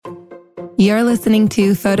You're listening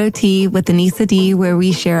to Photo Tea with Anissa D, where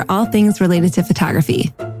we share all things related to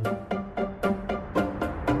photography.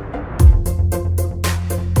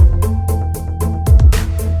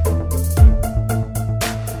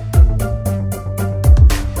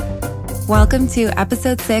 Welcome to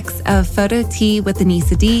episode 6 of Photo Tea with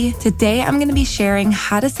Anissa D. Today, I'm going to be sharing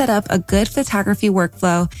how to set up a good photography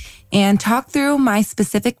workflow and talk through my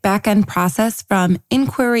specific backend process from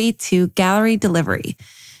inquiry to gallery delivery.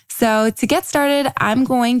 So to get started, I'm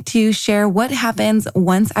going to share what happens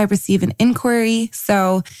once I receive an inquiry.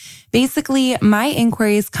 So basically, my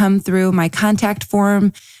inquiries come through my contact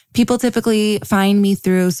form. People typically find me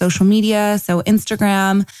through social media, so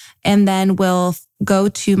Instagram, and then will go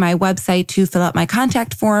to my website to fill out my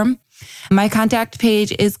contact form. My contact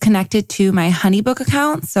page is connected to my HoneyBook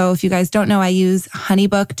account. So if you guys don't know, I use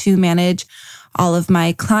HoneyBook to manage all of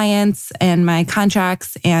my clients and my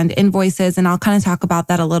contracts and invoices. And I'll kind of talk about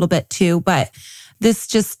that a little bit too. But this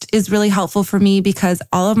just is really helpful for me because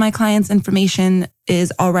all of my clients' information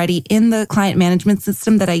is already in the client management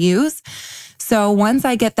system that I use. So once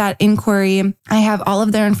I get that inquiry, I have all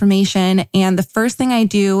of their information. And the first thing I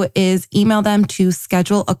do is email them to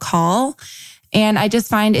schedule a call. And I just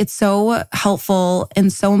find it's so helpful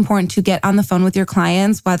and so important to get on the phone with your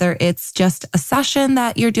clients, whether it's just a session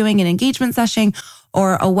that you're doing, an engagement session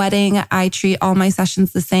or a wedding. I treat all my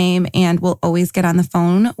sessions the same and will always get on the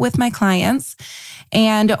phone with my clients.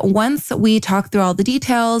 And once we talk through all the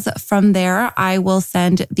details from there, I will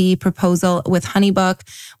send the proposal with HoneyBook,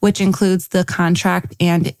 which includes the contract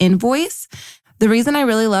and invoice. The reason I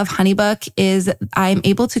really love HoneyBook is I'm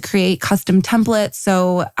able to create custom templates.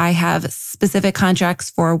 So I have specific contracts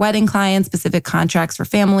for wedding clients, specific contracts for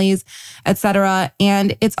families, etc.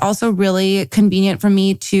 And it's also really convenient for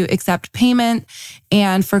me to accept payment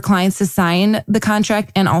and for clients to sign the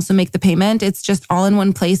contract and also make the payment. It's just all in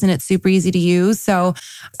one place and it's super easy to use. So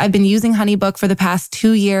I've been using HoneyBook for the past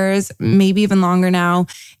 2 years, maybe even longer now.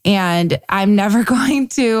 And I'm never going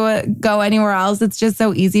to go anywhere else. It's just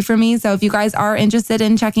so easy for me. So if you guys are interested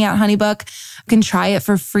in checking out HoneyBook, you can try it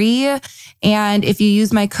for free. And if you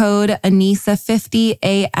use my code Anissa50,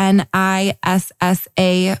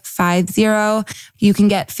 ANISSA50, you can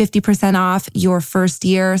get 50% off your first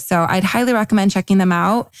year. So I'd highly recommend checking them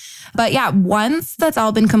out. But yeah, once that's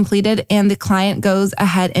all been completed and the client goes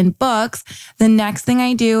ahead and books, the next thing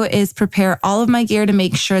I do is prepare all of my gear to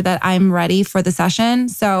make sure that I'm ready for the session.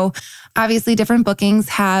 So obviously different bookings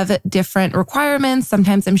have different requirements.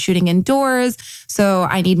 Sometimes I'm shooting indoors, so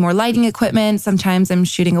I need more lighting equipment. Sometimes I'm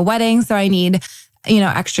shooting a wedding, so I need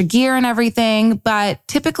extra gear and everything. But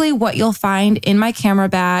typically what you'll find in my camera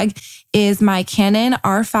bag is my Canon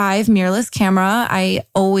R5 mirrorless camera. I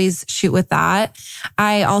always shoot with that.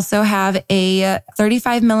 I also have a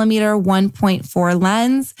 35mm 1.4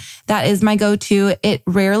 lens. That is my go-to. It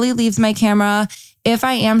rarely leaves my camera. If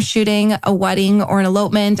I am shooting a wedding or an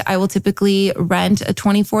elopement, I will typically rent a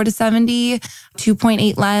 24-70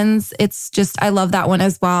 2.8 lens. I love that one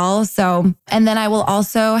as well. So, and then I will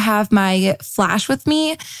also have my flash with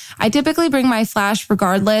me. I typically bring my flash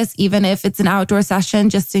regardless, even if it's an outdoor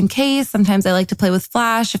session, just in case. Sometimes I like to play with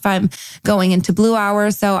flash if I'm going into blue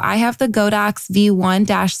hour. So I have the Godox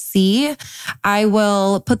V1-C. I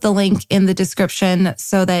will put the link in the description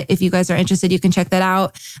so that if you guys are interested, you can check that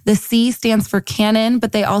out. The C stands for Canon,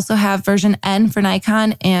 but they also have version N for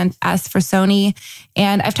Nikon and S for Sony.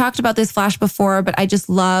 And I've talked about this flash before, but I just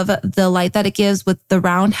love the light that it gives with the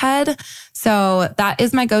round head. So that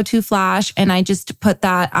is my go-to flash. And I just put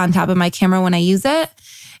that on top of my camera when I use it.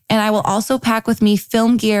 And I will also pack with me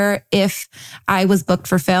film gear if I was booked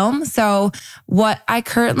for film. So what I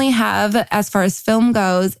currently have as far as film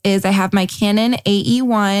goes is I have my Canon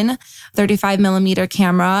AE1 35mm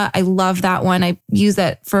camera. I love that one. I use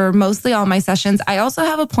it for mostly all my sessions. I also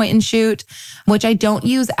have a point and shoot, which I don't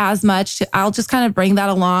use as much. I'll just kind of bring that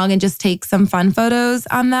along and just take some fun photos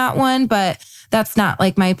on that one. But that's not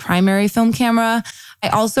like my primary film camera. I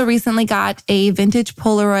also recently got a vintage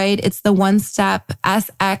Polaroid. It's the One Step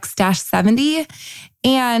SX-70.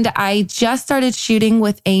 And I just started shooting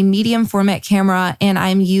with a medium format camera and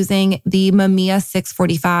I'm using the Mamiya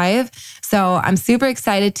 645. So I'm super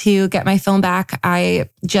excited to get my film back. I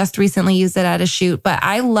just recently used it at a shoot, but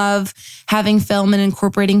I love having film and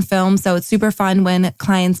incorporating film. So it's super fun when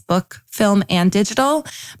clients book film and digital.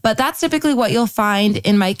 But that's typically what you'll find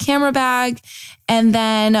in my camera bag. And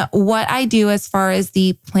then what I do as far as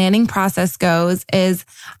the planning process goes is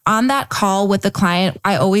on that call with the client,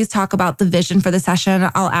 I always talk about the vision for the session.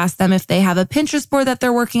 I'll ask them if they have a Pinterest board that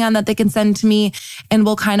they're working on that they can send to me, and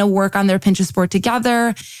we'll kind of work on their Pinterest board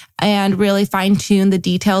together and really fine tune the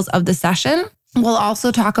details of the session. We'll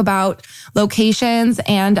also talk about locations,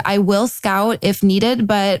 and I will scout if needed.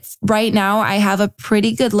 But right now I have a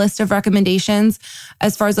pretty good list of recommendations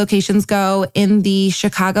as far as locations go in the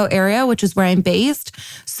Chicago area, which is where I'm based.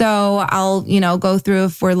 So I'll, go through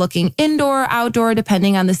if we're looking indoor, outdoor,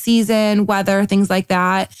 depending on the season, weather, things like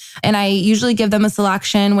that. And I usually give them a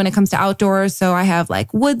selection when it comes to outdoors. So I have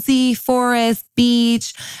like woodsy, forest,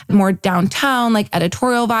 beach, more downtown, like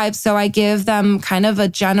editorial vibes. So I give them kind of a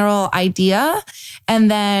general idea. And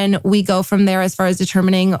then we go from there as far as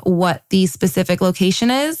determining what the specific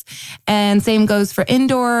location is. And same goes for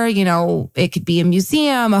indoor. It could be a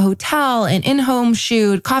museum, a hotel, an in-home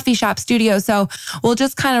shoot, coffee shop, studio. So we'll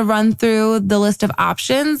just kind of run through the list of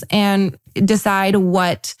options and decide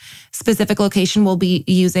what specific location we'll be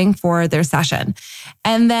using for their session.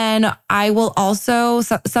 And then I will also,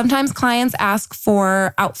 sometimes clients ask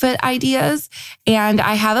for outfit ideas, and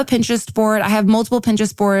I have a Pinterest board. I have multiple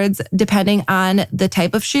Pinterest boards depending on the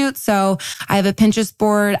type of shoot. So I have a Pinterest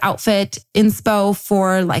board outfit inspo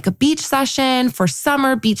for like a beach session, for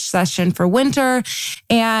summer, beach session for winter.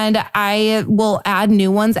 And I will add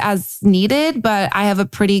new ones as needed, but I have a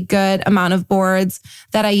pretty good amount of boards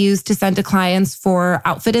that I use to send to clients for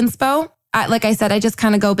outfit inspo. Like I said, I just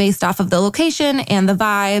kind of go based off of the location and the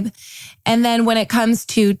vibe. And then when it comes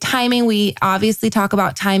to timing, we obviously talk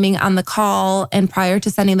about timing on the call and prior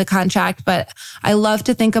to sending the contract, but I love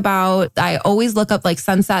to think about, I always look up like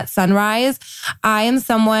sunset, sunrise. I am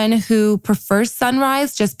someone who prefers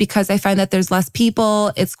sunrise just because I find that there's less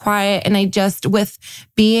people, it's quiet. And with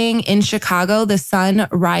being in Chicago, the sun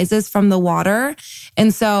rises from the water.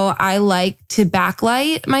 And so I like to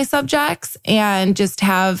backlight my subjects and just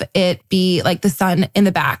have it be like the sun in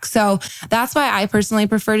the back. So that's why I personally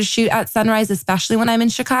prefer to shoot at sunrise, especially when I'm in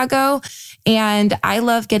Chicago. And I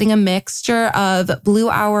love getting a mixture of blue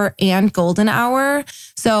hour and golden hour.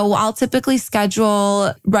 So I'll typically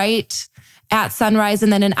schedule right at sunrise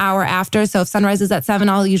and then an hour after. So if sunrise is at 7,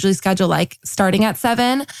 I'll usually schedule like starting at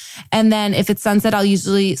 7. And then if it's sunset, I'll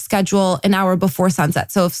usually schedule an hour before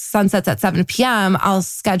sunset. So if sunset's at 7 p.m., I'll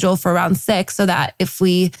schedule for around 6 so that if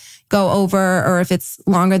we go over or if it's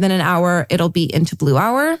longer than an hour, it'll be into blue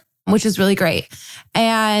hour, which is really great.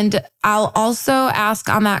 And I'll also ask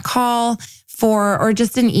on that call or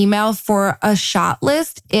just an email for a shot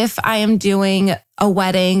list if I am doing a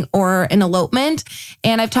wedding or an elopement.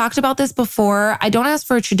 And I've talked about this before. I don't ask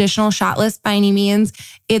for a traditional shot list by any means.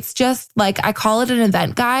 It's just like, I call it an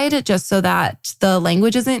event guide just so that the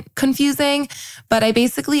language isn't confusing. But I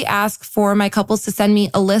basically ask for my couples to send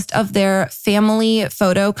me a list of their family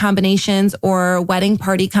photo combinations or wedding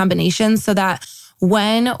party combinations so that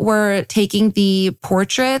when we're taking the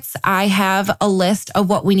portraits, I have a list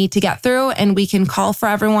of what we need to get through, and we can call for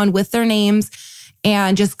everyone with their names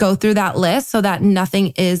and just go through that list so that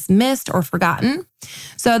nothing is missed or forgotten.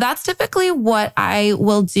 So that's typically what I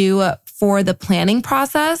will do for the planning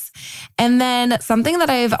process. And then something that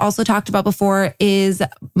I've also talked about before is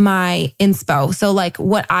my inspo. So like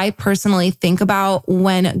what I personally think about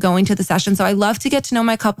when going to the session. So I love to get to know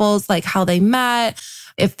my couples, like how they met,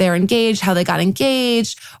 if they're engaged, how they got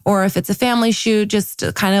engaged, or if it's a family shoot, just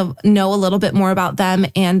to kind of know a little bit more about them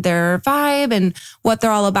and their vibe and what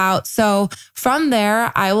they're all about. So from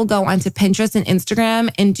there, I will go onto Pinterest and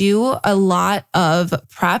Instagram and do a lot of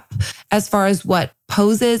prep as far as what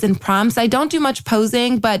poses and prompts. I don't do much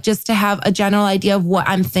posing, but just to have a general idea of what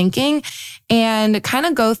I'm thinking and kind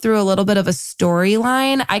of go through a little bit of a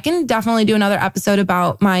storyline. I can definitely do another episode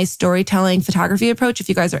about my storytelling photography approach if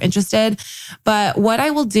you guys are interested. But what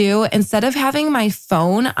I will do, instead of having my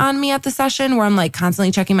phone on me at the session where I'm like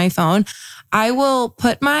constantly checking my phone, I will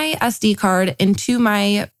put my SD card into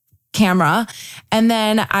my camera and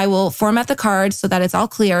then I will format the card so that it's all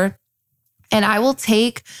clear. And I will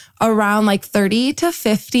take around like 30 to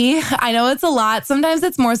 50. I know it's a lot. Sometimes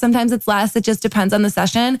it's more, sometimes it's less. It just depends on the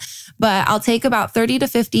session. But I'll take about 30 to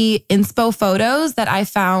 50 inspo photos that I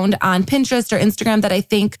found on Pinterest or Instagram that I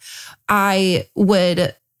think I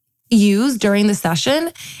would use during the session.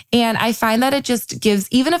 And I find that it just gives,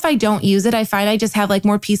 even if I don't use it, I find I just have like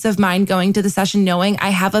more peace of mind going to the session, knowing I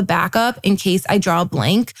have a backup in case I draw a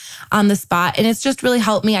blank on the spot. And it's just really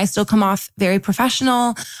helped me. I still come off very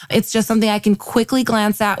professional. It's just something I can quickly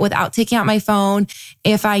glance at without taking out my phone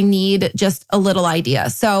if I need just a little idea.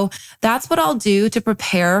 So that's what I'll do to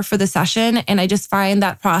prepare for the session. And I just find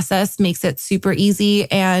that process makes it super easy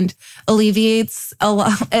and alleviates a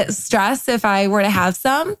lot of stress if I were to have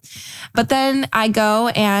some. But then I go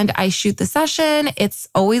and I shoot the session. It's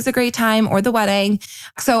always a great time, or the wedding.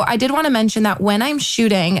 So I did want to mention that when I'm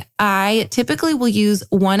shooting, I typically will use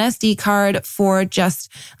one SD card for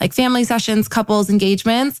just like family sessions, couples,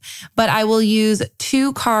 engagements, but I will use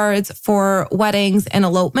 2 cards for weddings and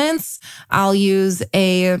elopements. I'll use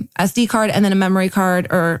a SD card and then a memory card,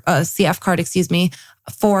 or a CF card,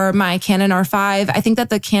 for my Canon R5. I think that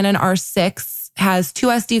the Canon R6 has 2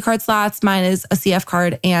 SD card slots. Mine is a CF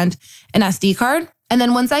card and an SD card. And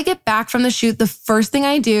then once I get back from the shoot, the first thing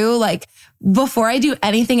I do, like before I do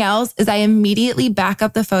anything else, is I immediately back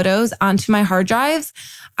up the photos onto my hard drives.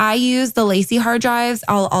 I use the Lacy hard drives.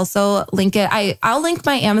 I'll also link it. I'll link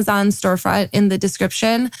my Amazon storefront in the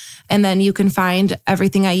description. And then you can find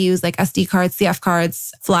everything I use, like SD cards, CF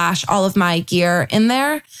cards, flash, all of my gear in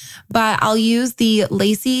there. But I'll use the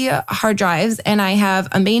Lacy hard drives, and I have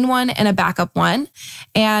a main one and a backup one.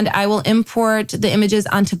 And I will import the images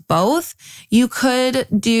onto both. You could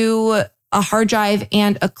do a hard drive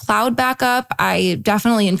and a cloud backup. I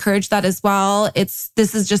definitely encourage that as well.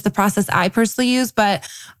 This is just the process I personally use, but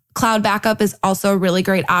cloud backup is also a really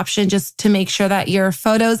great option, just to make sure that your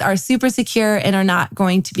photos are super secure and are not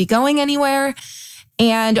going to be going anywhere.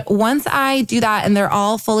 And once I do that and they're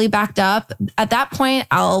all fully backed up, at that point,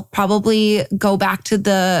 I'll probably go back to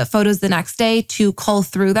the photos the next day to cull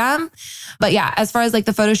through them. But yeah, as far as like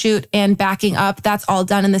the photo shoot and backing up, that's all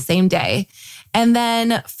done in the same day. And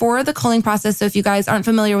then for the culling process, so if you guys aren't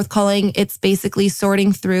familiar with culling, it's basically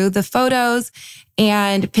sorting through the photos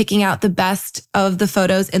and picking out the best of the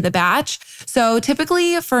photos in the batch. So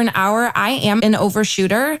typically for an hour, I am an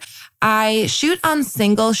overshooter. I shoot on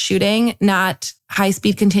single shooting, not high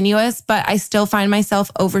speed continuous, but I still find myself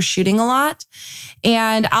overshooting a lot.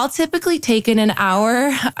 And I'll typically take in an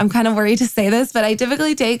hour. I'm kind of worried to say this, but I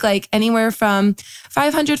typically take like anywhere from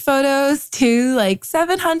 500 photos to like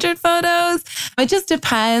 700 photos. It just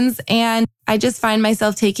depends. And I just find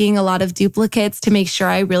myself taking a lot of duplicates to make sure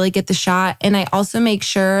I really get the shot. And I also make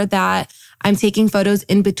sure that I'm taking photos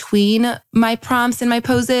in between my prompts and my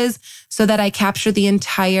poses so that I capture the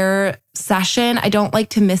entire session. I don't like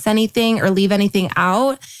to miss anything or leave anything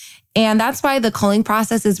out. And that's why the culling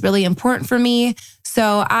process is really important for me.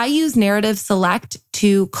 So I use Narrative Select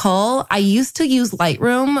to cull. I used to use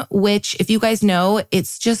Lightroom, which, if you guys know,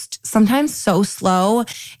 it's just sometimes so slow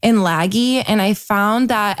and laggy. And I found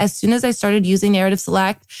that as soon as I started using Narrative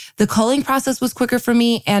Select, the culling process was quicker for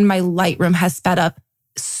me, and my Lightroom has sped up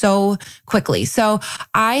so quickly. So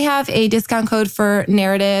I have a discount code for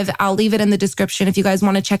Narrative. I'll leave it in the description if you guys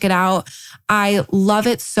want to check it out. I love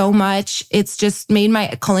it so much. It's just made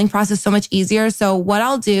my culling process so much easier. So what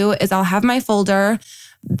I'll do is I'll have my folder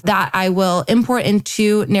that I will import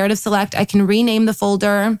into Narrative Select. I can rename the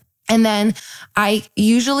folder. And then I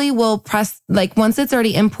usually will press, like once it's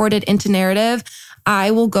already imported into Narrative,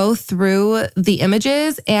 I will go through the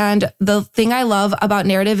images. And the thing I love about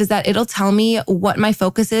Narrative is that it'll tell me what my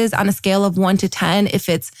focus is on a scale of 1 to 10. If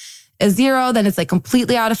it's a 0, then it's like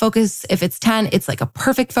completely out of focus. If it's 10, it's like a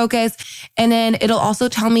perfect focus. And then it'll also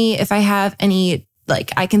tell me if I have any,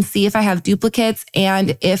 like I can see if I have duplicates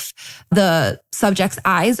and if the subject's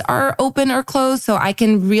eyes are open or closed. So I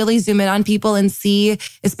can really zoom in on people and see,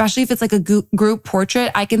 especially if it's like a group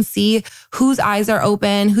portrait, I can see whose eyes are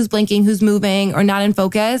open, who's blinking, who's moving or not in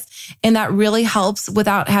focus. And that really helps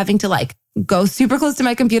without having to like go super close to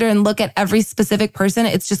my computer and look at every specific person.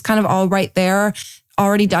 It's just kind of all right there,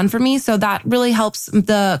 already done for me. So that really helps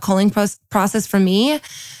the culling process for me.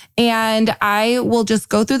 And I will just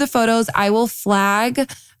go through the photos. I will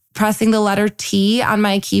flag pressing the letter T on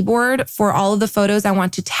my keyboard for all of the photos I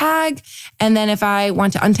want to tag. And then if I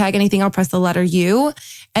want to untag anything, I'll press the letter U.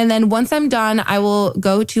 And then once I'm done, I will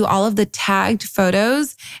go to all of the tagged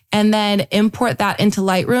photos and then import that into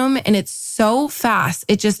Lightroom. And it's so fast.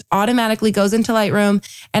 It just automatically goes into Lightroom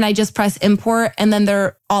and I just press import and then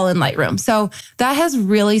they're all in Lightroom. So that has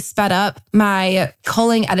really sped up my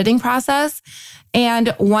culling editing process.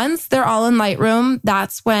 And once they're all in Lightroom,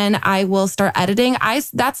 that's when I will start editing.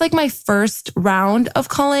 That's like my first round of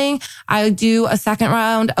culling. I do a second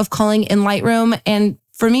round of culling in Lightroom. And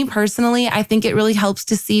for me personally, I think it really helps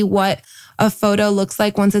to see what a photo looks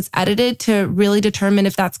like once it's edited to really determine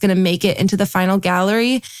if that's going to make it into the final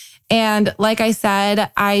gallery. And like I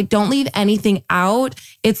said, I don't leave anything out.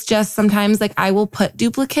 It's just sometimes like I will put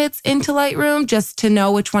duplicates into Lightroom just to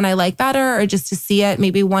know which one I like better or just to see it.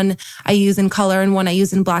 Maybe one I use in color and one I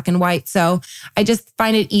use in black and white. So I just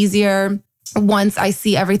find it easier once I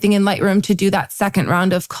see everything in Lightroom to do that second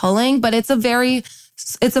round of culling. But it's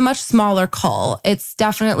a much smaller cull. It's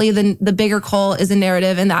definitely the bigger cull is a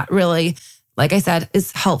Narrative. And that really, like I said,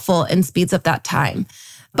 is helpful and speeds up that time.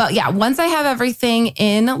 But yeah, once I have everything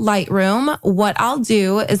in Lightroom, what I'll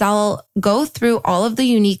do is I'll go through all of the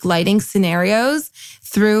unique lighting scenarios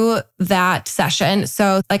through that session.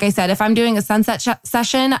 So like I said, if I'm doing a sunset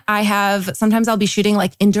session, sometimes I'll be shooting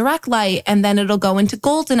like indirect light, and then it'll go into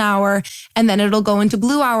golden hour, and then it'll go into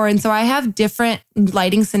blue hour. And so I have different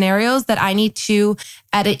lighting scenarios that I need to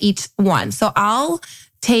edit each one. So I'll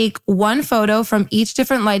take one photo from each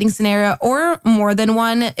different lighting scenario, or more than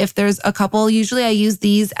one if there's a couple. Usually I use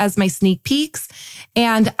these as my sneak peeks,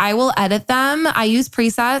 and I will edit them. I use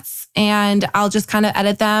presets, and I'll just kind of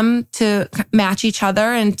edit them to match each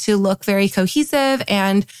other and to look very cohesive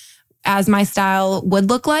and as my style would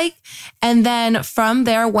look like. And then from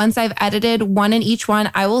there, once I've edited one in each one,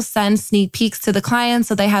 I will send sneak peeks to the client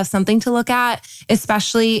so they have something to look at,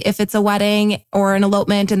 especially if it's a wedding or an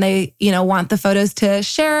elopement and they, want the photos to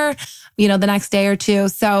share, the next day or two.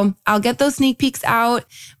 So I'll get those sneak peeks out.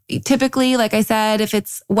 Typically, like I said, if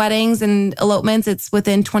it's weddings and elopements, it's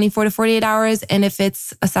within 24 to 48 hours. And if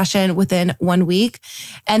it's a session, within 1 week.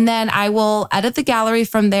 And then I will edit the gallery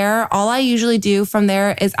from there. All I usually do from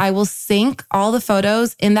there is I will sync all the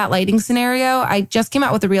photos in that lighting scenario. I just came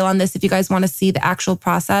out with a reel on this if you guys want to see the actual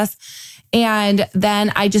process. And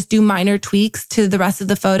then I just do minor tweaks to the rest of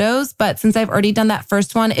the photos. But since I've already done that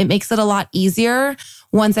first one, it makes it a lot easier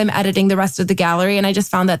once I'm editing the rest of the gallery. And I just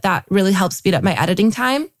found that really helps speed up my editing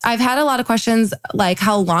time. I've had a lot of questions like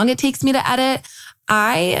how long it takes me to edit.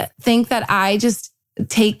 I think that I just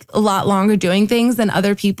take a lot longer doing things than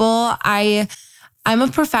other people. I'm a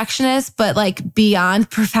perfectionist, but like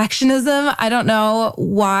beyond perfectionism. I don't know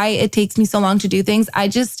why it takes me so long to do things. I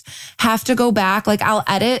just have to go back. Like I'll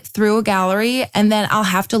edit through a gallery and then I'll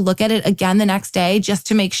have to look at it again the next day just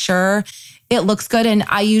to make sure it looks good. And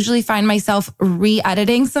I usually find myself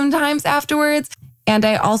re-editing sometimes afterwards. And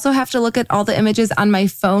I also have to look at all the images on my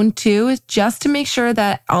phone too, just to make sure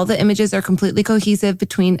that all the images are completely cohesive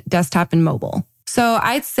between desktop and mobile. So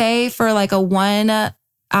I'd say for like a 1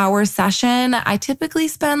 hour session, I typically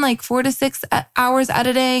spend like 4 to 6 hours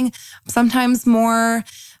editing, sometimes more,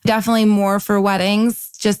 definitely more for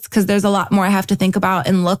weddings, just because there's a lot more I have to think about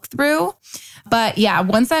and look through. But yeah,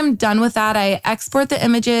 once I'm done with that, I export the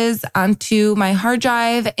images onto my hard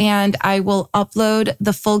drive and I will upload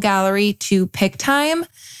the full gallery to PicTime.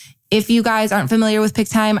 If you guys aren't familiar with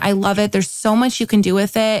PicTime, I love it. There's so much you can do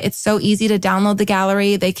with it. It's so easy to download the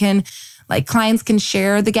gallery. Clients can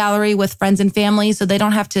share the gallery with friends and family so they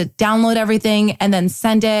don't have to download everything and then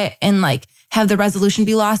send it and have the resolution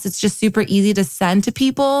be lost. It's just super easy to send to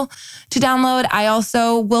people to download. I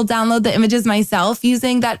also will download the images myself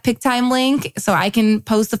using that PicTime link so I can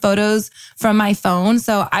post the photos from my phone.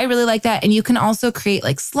 So I really like that. And you can also create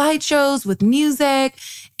slideshows with music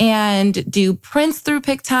and do prints through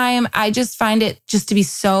PicTime. I just find it just to be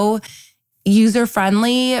so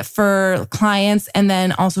user-friendly for clients and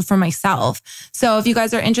then also for myself. So if you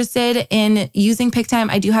guys are interested in using PicTime,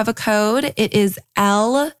 I do have a code. It is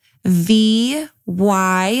LVYQT7.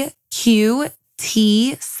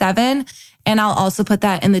 And I'll also put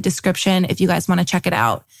that in the description if you guys want to check it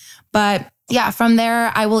out. But yeah, from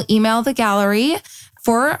there, I will email the gallery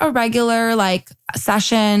for a regular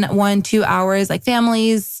session, 1-2 hours,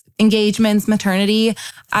 families, engagements, maternity.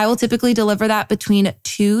 I will typically deliver that between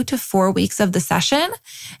 2 to 4 weeks of the session.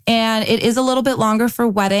 And it is a little bit longer for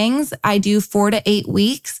weddings. I do 4 to 8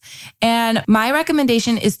 weeks. And my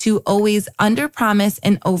recommendation is to always under promise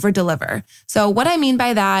and over deliver. So what I mean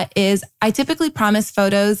by that is I typically promise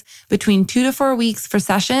photos between 2 to 4 weeks for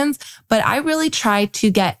sessions, but I really try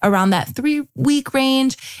to get around that 3-week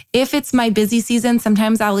range. If it's my busy season,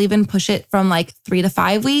 sometimes I'll even push it from 3 to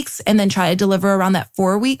 5 weeks and then try to deliver around that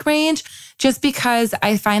 4-week range, just because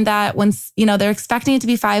I find that once, they're expecting it to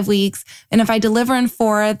be 5 weeks. And if I deliver in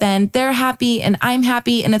 4, then they're happy and I'm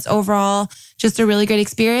happy. And it's overall just a really great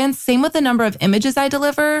experience. Same with the number of images I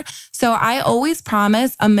deliver. So I always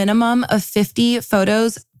promise a minimum of 50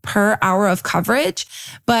 photos per hour of coverage,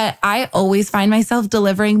 but I always find myself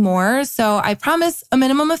delivering more. So I promise a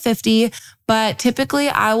minimum of 50, but typically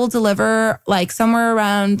I will deliver somewhere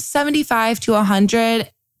around 75 to 100,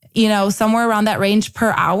 somewhere around that range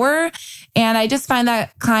per hour. And I just find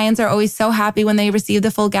that clients are always so happy when they receive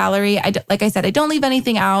the full gallery. Like I said, I don't leave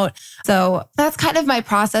anything out. So that's kind of my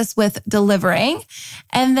process with delivering.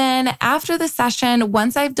 And then after the session,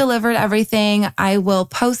 once I've delivered everything, I will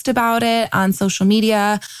post about it on social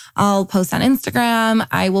media. I'll post on Instagram.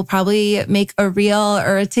 I will probably make a reel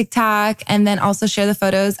or a TikTok and then also share the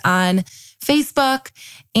photos on Facebook.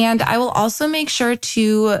 And I will also make sure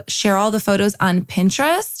to share all the photos on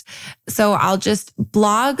Pinterest. So I'll just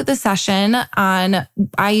blog the session I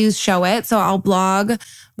use Show It. So I'll blog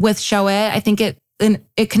with Show It. I think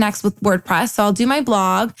it connects with WordPress. So I'll do my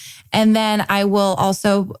blog, and then I will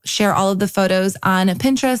also share all of the photos on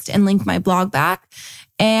Pinterest and link my blog back.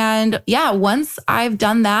 And yeah, once I've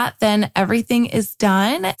done that, then everything is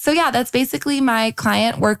done. So yeah, that's basically my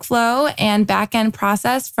client workflow and backend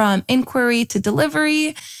process from inquiry to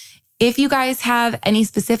delivery. If you guys have any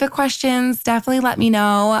specific questions, definitely let me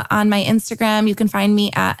know on my Instagram. You can find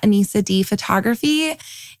me at Anissa D Photography.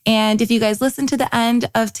 And if you guys listen to the end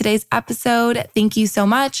of today's episode, thank you so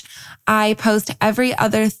much. I post every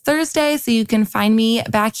other Thursday, so you can find me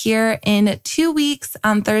back here in 2 weeks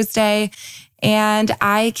on Thursday. And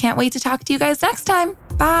I can't wait to talk to you guys next time.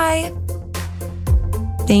 Bye.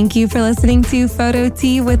 Thank you for listening to Photo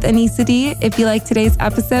Tea with Anissa D. If you like today's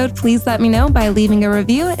episode, please let me know by leaving a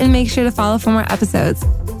review and make sure to follow for more episodes.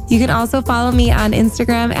 You can also follow me on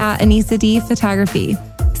Instagram at Anissa D Photography.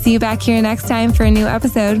 See you back here next time for a new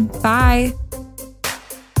episode. Bye.